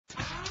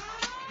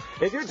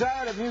If you're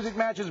tired of Music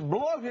Match's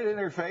bloated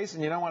interface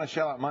and you don't want to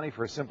shell out money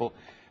for a simple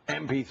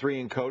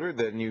MP3 encoder,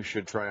 then you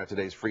should try out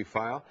today's free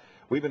file.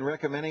 We've been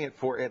recommending it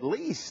for at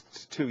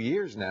least 2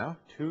 years now.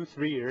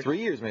 3 years. 3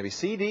 years, maybe.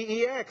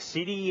 CDex.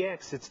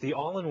 CDex. It's the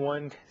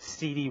all-in-one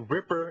CD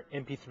Ripper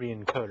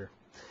MP3 encoder.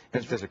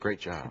 It does a great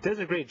job. It does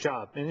a great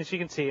job. And as you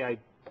can see, I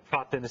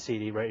popped in the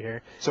CD right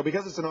here. So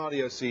because it's an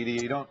audio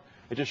CD,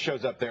 it just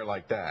shows up there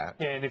like that.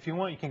 Yeah, and if you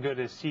want, you can go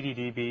to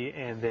CDDB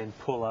and then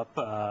pull up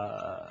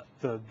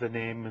the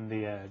name and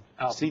the album.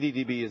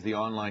 CDDB is the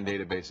online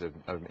database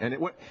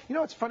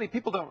it's funny,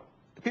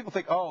 people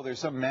think, oh, there's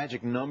some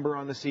magic number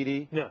on the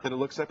CD that it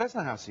looks like. That's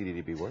not how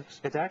CDDB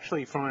works. It's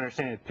actually, from what I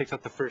understand, it picks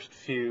up the first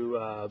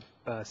few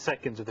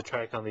seconds of the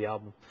track on the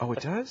album. Oh,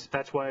 it does?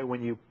 That's why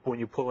when you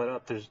pull it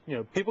up, there's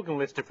people can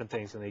list different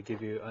things and they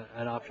give you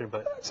an option.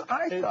 But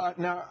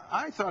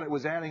I thought it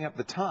was adding up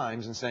the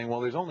times and saying,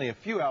 well, there's only a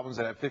few albums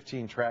that have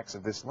 15 tracks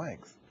of this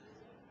length.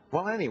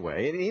 Well,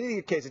 anyway, in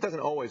any case, it doesn't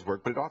always work,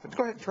 but it often.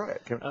 Go ahead and try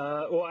it.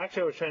 Well,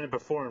 actually, I was trying it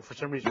before, and for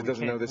some reason it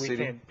doesn't know the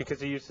CD? Can't,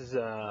 because it uses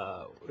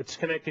it's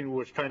connecting.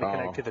 We're trying to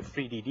connect to the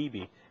free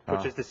DDB,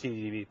 which is the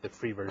CDDB, the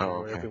free version,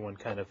 where everyone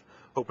kind of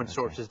open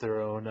sources their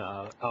own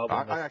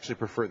album. I actually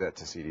prefer that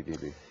to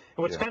CDDB. And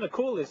what's kind of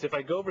cool is if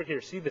I go over here,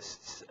 see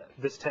this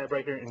tab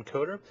right here,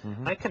 encoder,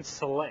 I can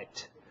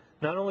select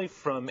not only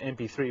from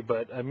MP3,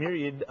 but a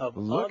myriad of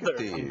other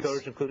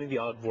encoders, including the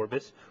Ogg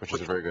Vorbis, which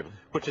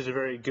is a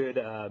very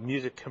good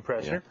music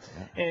compressor.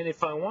 Yeah. And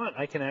if I want,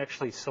 I can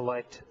actually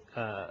select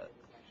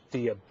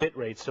the bit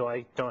rate, so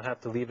I don't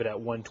have to leave it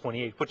at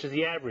 128, which is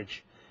the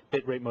average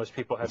bit rate most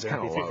people have. It's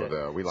kind of low,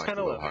 though. We like it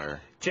a little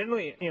higher.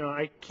 Generally,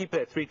 I keep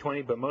it at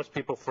 320, but most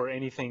people, for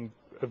anything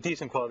of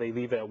decent quality,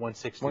 leave it at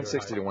 160.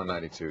 160 to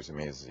 192 to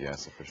me is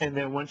sufficient. And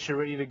then once you're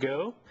ready to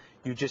go,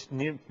 you just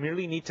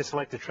merely need to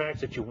select the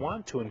tracks that you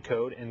want to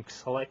encode and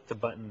select the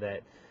button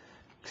that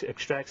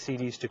extracts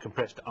CDs to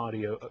compressed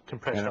audio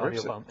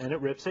file. And it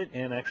rips it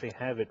and actually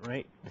have it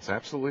right. It's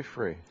absolutely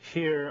free.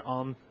 Here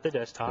on the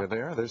desktop. There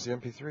they are. There's the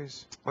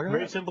MP3s. Look at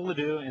Very simple to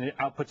do, and it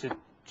outputs it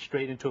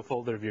straight into a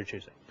folder of your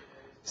choosing.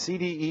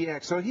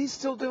 CDex. So he's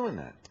still doing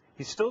that.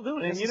 He's still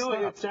doing it.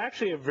 And it's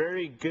actually a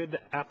very good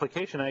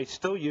application. I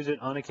still use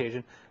it on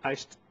occasion.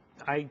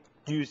 I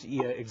use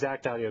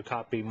Exact Audio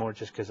Copy more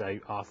just because I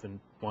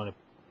often want to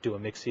do a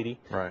mix CD.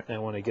 Right. And I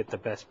want to get the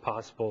best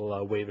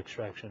possible wave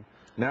extraction.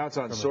 Now it's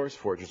on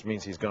SourceForge, which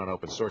means he's gone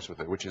open source with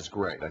it, which is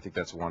great. I think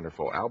that's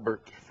wonderful.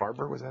 Albert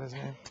Farber, was that his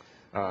name?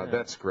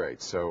 That's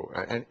great. So,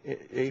 and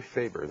A.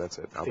 Faber, that's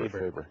it. Albert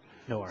Faber.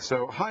 No R.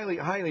 So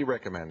highly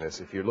recommend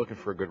this if you're looking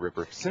for a good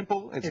ripper.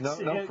 Simple, it's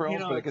no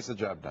frills, but it gets the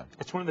job done.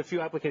 It's one of the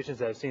few applications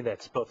that I've seen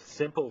that's both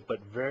simple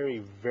but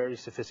very, very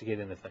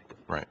sophisticated and effective.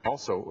 Right.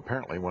 Also,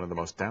 apparently one of the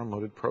most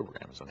downloaded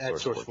programs on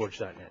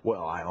SourceForge.net.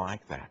 Well, I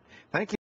like that. Thank you.